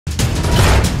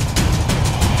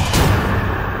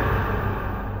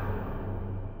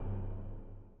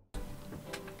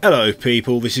Hello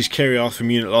people, this is Kirioth from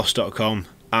UnitLost.com,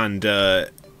 and I'm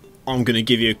going to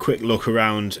give you a quick look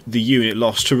around the Unit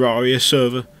Lost Terraria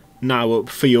server, now up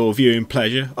for your viewing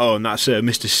pleasure. Oh, and that's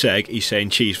Mr. Seg, he's saying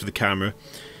cheese for the camera.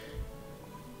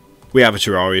 We have a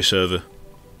Terraria server.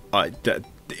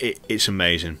 It's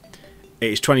amazing.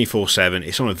 It's 24/7,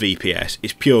 it's on a VPS,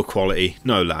 it's pure quality,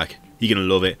 no lag, you're going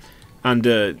to love it.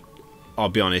 And I'll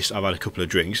be honest, I've had a couple of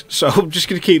drinks, so I'm just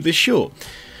going to keep this short.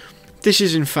 This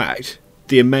is in fact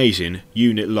the amazing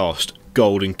Unit Lost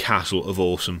Golden Castle of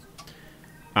Awesome,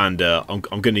 and I'm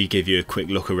going to give you a quick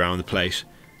look around the place.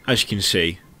 As you can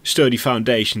see, sturdy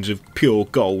foundations of pure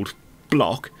gold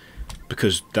block,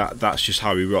 because that's just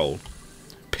how we roll.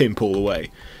 Pimp all the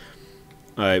way.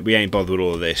 We ain't bothered with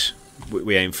all of this.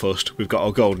 We ain't fussed. We've got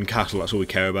our golden castle, that's all we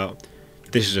care about.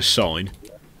 This is a sign,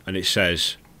 and it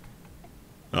says...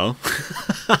 Oh,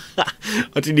 I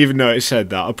didn't even know it said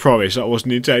that. I promise that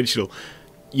wasn't intentional.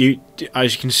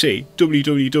 As you can see,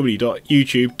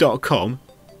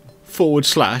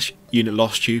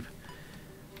 www.youtube.com/UnitLostTube.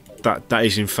 That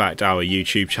is in fact our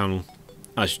YouTube channel,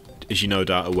 as you no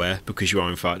doubt aware, because you are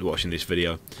in fact watching this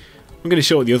video. I'm going to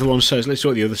see what the other one says. Let's see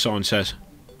what the other sign says.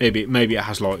 Maybe it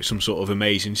has like some sort of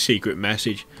amazing secret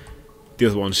message. The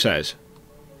other one says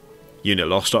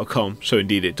UnitLost.com, so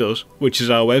indeed it does, which is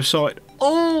our website.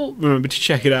 Oh, remember to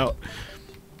check it out.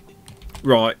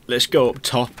 Right, let's go up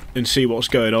top and see what's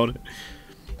going on.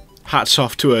 Hats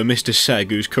off to Mr.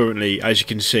 Seg, who's currently, as you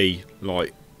can see,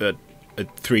 like at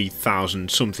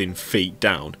 3,000 something feet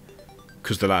down,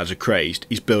 because the lads are crazed.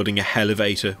 He's building a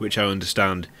elevator, which I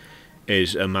understand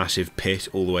is a massive pit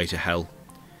all the way to hell.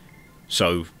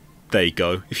 So there you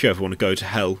go. If you ever want to go to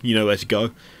hell, you know where to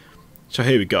go. So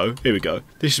here we go.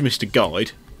 This is Mr.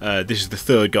 Guide. This is the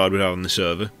third guide we have on the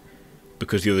server,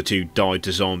 because the other two died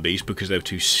to zombies because they were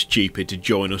too stupid to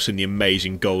join us in the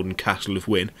amazing golden castle of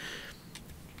Win.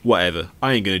 Whatever,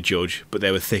 I ain't going to judge, but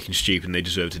they were thick and stupid and they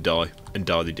deserved to die, and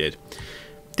die they did.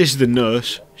 This is the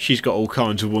nurse. She's got all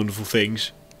kinds of wonderful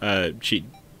things. She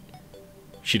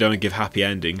don't give happy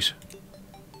endings,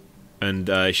 and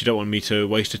she don't want me to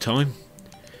waste her time,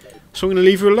 so I'm going to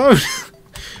leave her alone.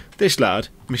 This lad,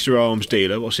 Mr. Arms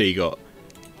Dealer, what's he got?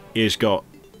 He's got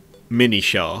Mini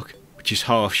Shark, which is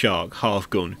half shark, half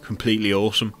gun, completely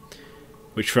awesome,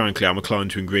 which frankly I'm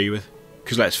inclined to agree with,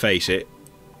 because let's face it,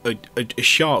 a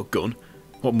shark gun,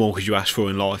 what more could you ask for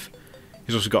in life?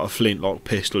 He's also got a flintlock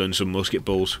pistol and some musket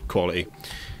balls, quality.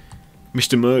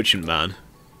 Mr. Merchant Man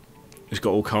has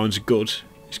got all kinds of goods.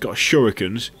 He's got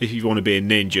shurikens, if you want to be a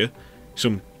ninja,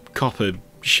 some copper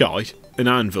shite, an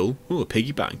anvil, a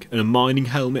piggy bank, and a mining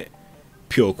helmet,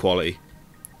 pure quality.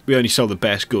 We only sell the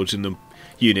best goods in the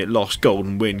Unit Lost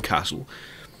Golden Wind Castle.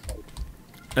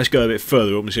 Let's go a bit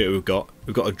further up and see what we've got.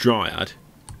 We've got a dryad,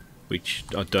 which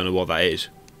I don't know what that is.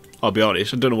 I'll be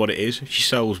honest, I don't know what it is. She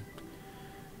sells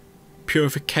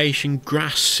purification,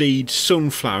 grass seed,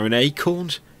 sunflower and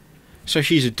acorns. So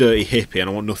she's a dirty hippie and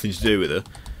I want nothing to do with her.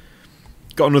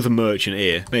 Got another merchant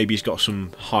here. Maybe he's got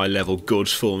some high level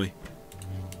goods for me.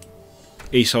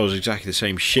 He sells exactly the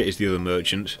same shit as the other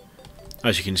merchants.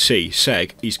 As you can see,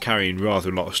 Seg, he's carrying rather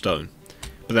a lot of stone.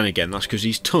 But then again, that's because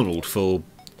he's tunnelled for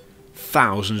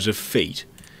thousands of feet.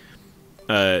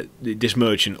 This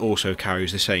merchant also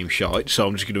carries the same shite, so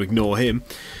I'm just going to ignore him.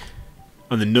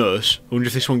 And the nurse, I wonder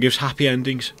if this one gives happy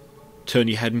endings. Turn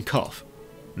your head and cough.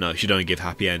 No, she don't give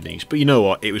happy endings. But you know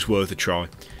what? It was worth a try.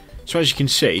 So as you can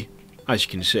see,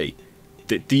 the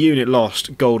Unit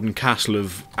Lost Golden Castle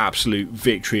of absolute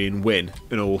victory and win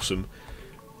and awesome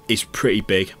is pretty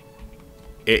big.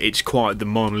 It's quite the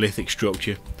monolithic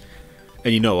structure.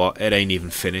 And you know what? It ain't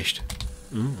even finished.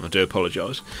 I do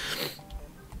apologise.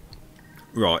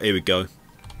 Right, here we go.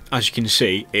 As you can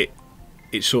see, it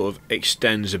sort of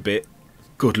extends a bit.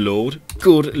 Good lord.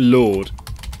 Good lord.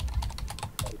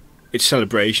 It's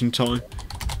celebration time.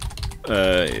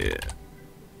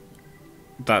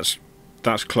 That's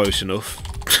close enough.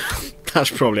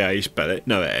 That's probably how you spell it.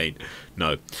 No, it ain't.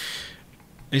 No.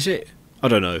 Is it? I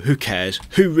don't know. Who cares?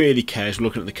 Who really cares? We're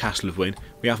looking at the Castle of Win.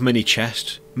 We have many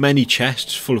chests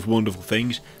full of wonderful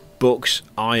things. Books,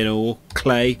 iron ore,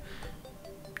 clay,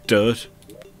 dirt.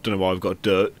 Don't know why I've got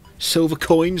dirt. Silver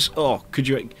coins. Oh, could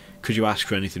you ask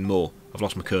for anything more? I've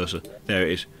lost my cursor. There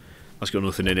it is. That's got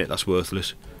nothing in it. That's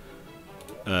worthless.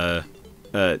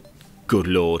 Good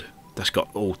lord. That's got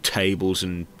all tables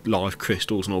and live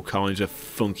crystals and all kinds of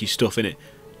funky stuff in it.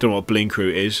 Don't know what blink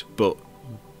root is, but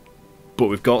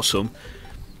we've got some.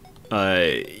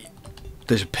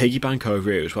 There's a piggy bank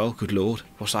over here as well. Good lord.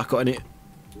 What's that got in it?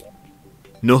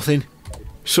 Nothing.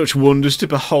 Such wonders to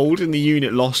behold in the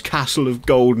Unit Lost Castle of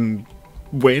Golden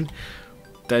Win.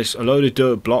 there's a load of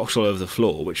dirt blocks all over the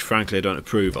floor, which frankly I don't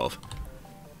approve of.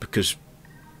 Because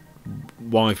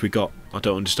why have we got... I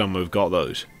don't understand why we've got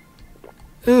those.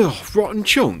 Ugh, rotten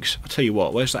chunks. I'll tell you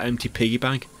what, where's that empty piggy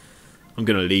bank? I'm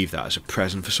going to leave that as a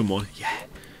present for someone. Yeah.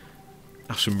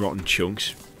 Have some rotten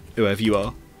chunks. Whoever you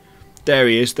are. There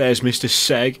he is. There's Mr.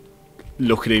 Seg.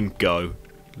 Look at him go.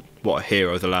 What a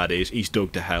hero the lad is. He's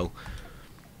dug to hell.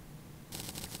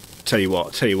 Tell you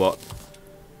what.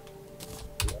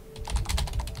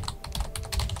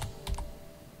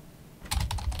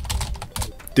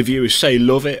 The viewers say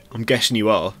love it. I'm guessing you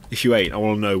are. If you ain't, I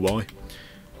want to know why.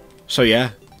 So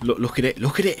yeah, look at it.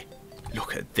 Look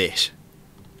at this.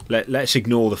 Let's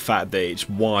ignore the fact that it's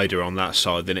wider on that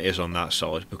side than it is on that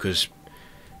side, because,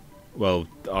 well,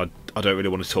 I don't really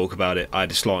want to talk about it. I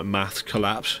had a slight maths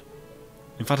collapse.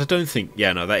 In fact, I don't think...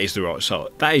 Yeah, no, that is the right side.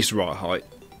 That is the right height.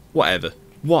 Whatever.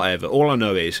 All I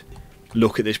know is,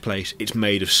 look at this place. It's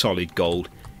made of solid gold.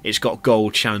 It's got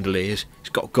gold chandeliers. It's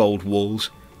got gold walls.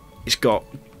 It's got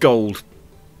gold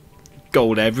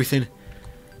everything.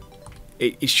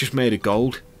 It's just made of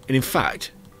gold. And in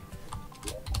fact,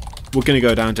 we're going to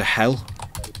go down to hell.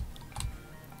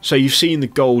 So you've seen the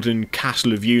golden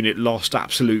castle of Unit Lost,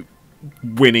 absolute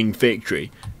winning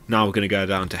victory. Now we're going to go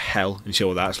down to hell and see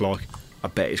what that's like. I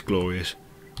bet it's glorious.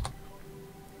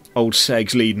 Old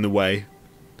Seg's leading the way.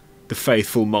 The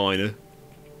faithful miner.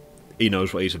 He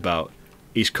knows what he's about.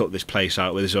 He's cut this place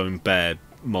out with his own bare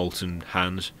molten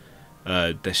hands.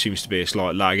 There seems to be a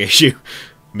slight lag issue.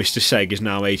 Mr. Seg is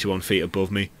now 81 feet above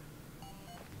me.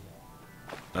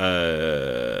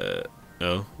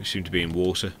 No, we seem to be in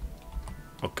water.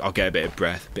 I'll get a bit of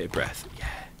breath. Yeah,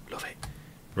 love it.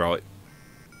 Right.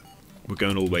 We're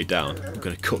going all the way down. I'm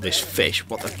going to cut this fish.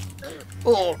 What the...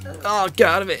 Oh, get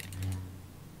out of it.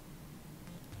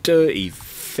 Dirty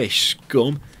fish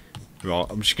scum. Right,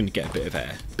 I'm just going to get a bit of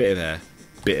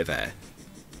air.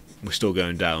 We're still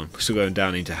going down. We're still going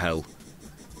down into hell.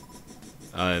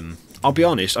 I'll be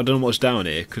honest, I don't know what's down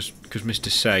here, because Mr.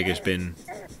 Seg has been...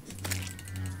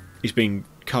 He's been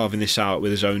carving this out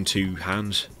with his own two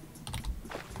hands.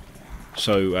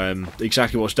 So,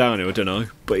 exactly what's down here, I don't know.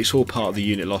 But it's all part of the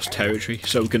Unit Lost Territory,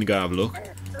 so we're going to go have a look.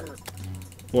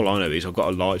 All I know is I've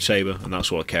got a lightsaber, and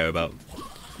that's all I care about.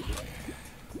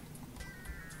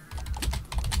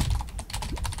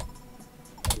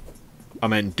 I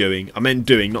meant doing,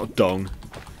 not dong.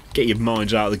 Get your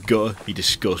minds out of the gutter, you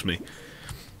disgust me.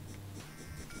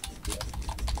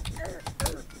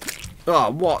 Oh,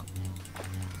 what?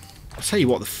 I tell you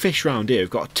what, the fish round here have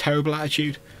got a terrible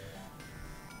attitude.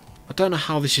 I don't know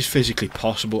how this is physically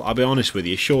possible. I'll be honest with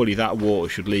you, surely that water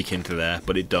should leak into there,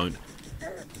 but it don't.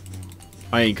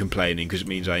 I ain't complaining because it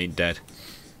means I ain't dead.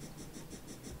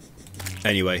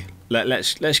 Anyway,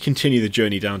 let's continue the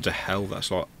journey down to hell. That's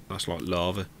like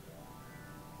lava.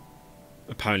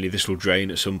 Apparently this will drain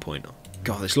at some point.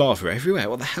 God, there's lava everywhere.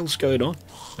 What the hell's going on?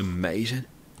 Amazing.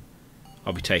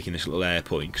 I'll be taking this little air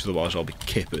point because otherwise I'll be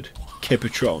kippered.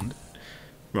 Kippertroned.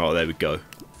 Right, there we go.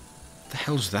 The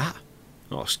hell's that?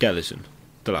 Oh, skeleton.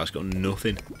 The lad's got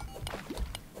nothing.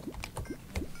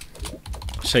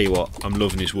 I'll tell you what, I'm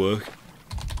loving his work.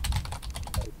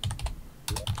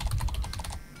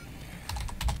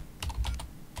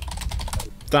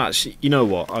 That's, you know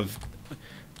what,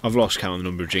 I've lost count of the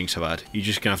number of jinx I've had. You're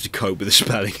just going to have to cope with the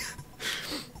spelling.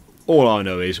 All I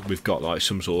know is we've got like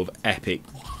some sort of epic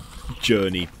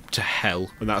journey to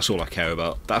hell, and that's all I care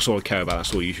about. That's all I care about,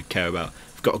 that's all you should care about.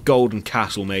 We've got a golden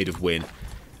castle made of win,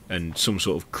 and some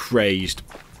sort of crazed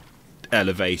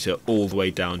elevator all the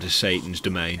way down to Satan's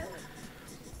domain.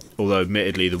 Although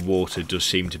admittedly the water does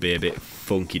seem to be a bit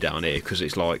funky down here, because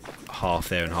it's like half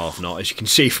there and half not, as you can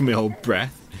see from my old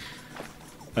breath.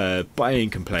 But I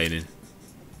ain't complaining.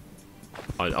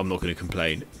 I'm not going to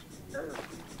complain.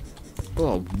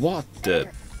 Oh, what the...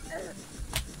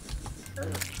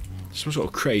 Some sort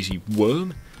of crazy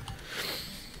worm?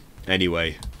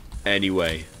 Anyway,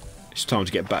 it's time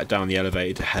to get back down the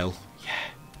elevator to hell. Yeah.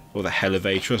 Or the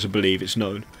Hellevator, as I believe it's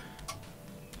known.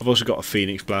 I've also got a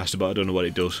Phoenix Blaster, but I don't know what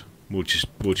it does. We'll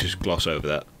just gloss over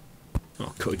that.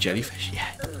 Oh, cut a jellyfish. Yeah.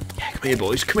 Yeah, come here,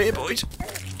 boys. Come here, boys.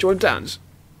 Do you want to dance?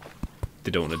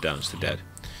 They don't want to dance, they're dead.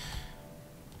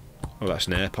 Oh, that's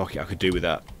an air pocket. I could do with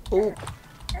that. Oh.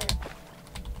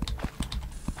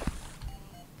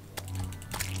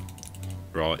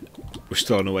 Right, we're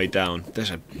still on our way down. There's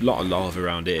a lot of lava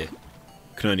around here.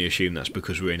 Can only assume that's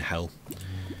because we're in hell.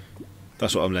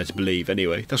 That's what I'm led to believe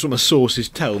anyway. That's what my sources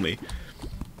tell me.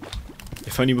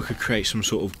 If only we could create some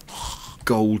sort of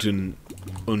golden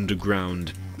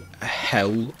underground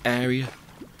hell area.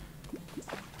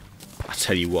 I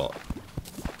tell you what,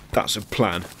 that's a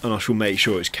plan, and I shall make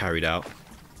sure it's carried out.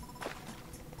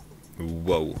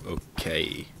 whoa,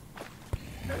 okay.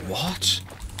 What?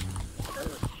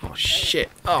 Oh shit,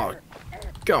 oh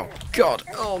god,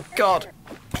 oh god.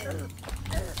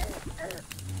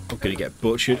 I'm gonna get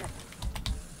butchered.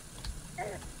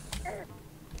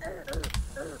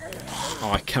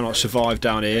 Oh, I cannot survive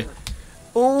down here.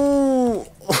 Oh!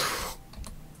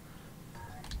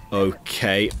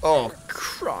 Okay. Oh,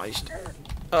 Christ.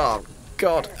 Oh,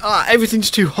 God. Ah, everything's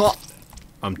too hot.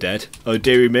 I'm dead. Oh,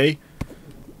 dearie me.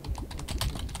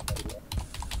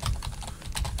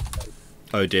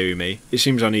 Oh, dearie me. It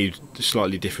seems I need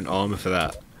slightly different armour for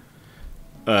that.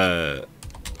 I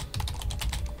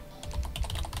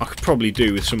could probably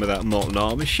do with some of that molten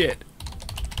armour shit.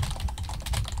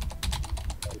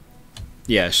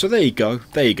 Yeah, so there you go.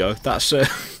 There you go. That's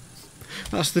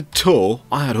that's the tour.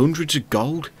 I had hundreds of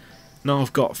gold. Now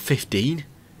I've got 15.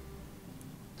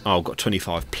 Oh, I've got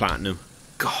 25 platinum.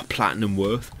 God, platinum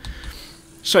worth.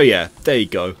 So yeah, there you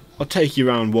go. I'll take you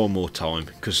around one more time,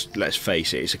 because let's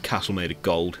face it, it's a castle made of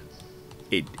gold.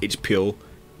 It's pure.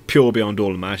 Pure beyond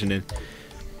all imagining.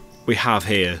 We have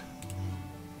here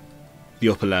the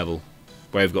upper level,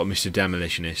 where we've got Mr.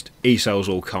 Demolitionist. He sells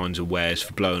all kinds of wares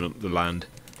for blowing up the land.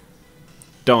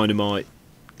 Dynamite,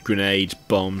 grenades,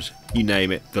 bombs, you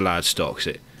name it, the lad stocks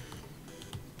it.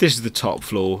 This is the top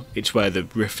floor. It's where the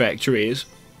refectory is.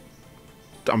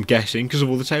 I'm guessing because of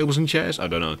all the tables and chairs. I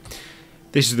don't know.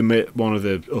 This is one of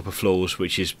the upper floors,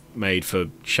 which is made for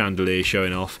chandeliers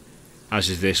showing off, as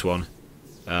is this one,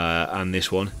 and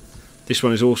this one. This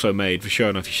one is also made for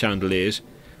showing off your chandeliers.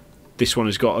 This one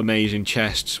has got amazing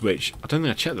chests, which I don't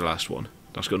think I checked the last one.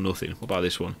 That's got nothing. What about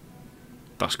this one?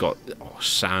 That's got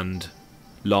sand,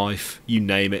 life, you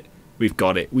name it. We've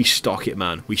got it. We stock it,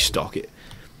 man. We stock it.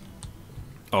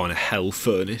 Oh, and a hell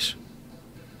furnace,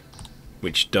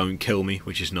 which don't kill me,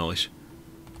 which is nice.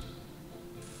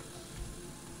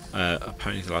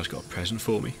 Apparently the lad's got a present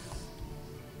for me.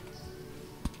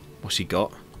 What's he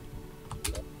got?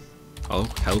 Oh,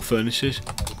 hell furnaces.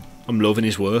 I'm loving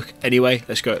his work. Anyway,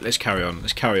 let's go. Let's carry on.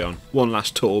 Let's carry on. One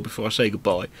last tour before I say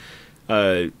goodbye.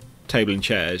 Table and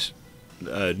chairs.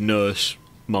 Nurse,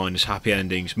 minus happy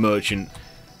endings.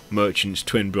 Merchant's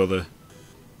twin brother.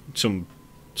 Some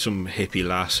hippie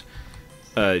lass.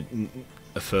 A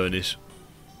furnace.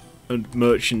 And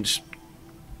merchant's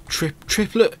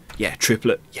triplet? Yeah,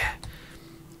 triplet, yeah.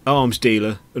 Arms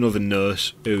dealer, another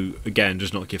nurse, who again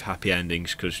does not give happy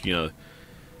endings because, you know,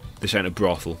 this ain't a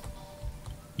brothel.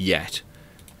 Yet.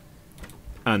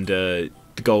 And the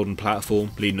golden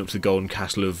platform leading up to the golden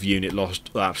castle of Unit Lost,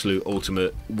 absolute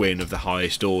ultimate win of the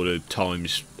highest order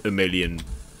times a million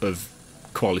of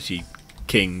quality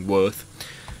king worth.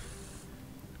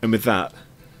 And with that,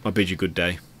 I bid you good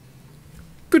day.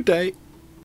 Good day.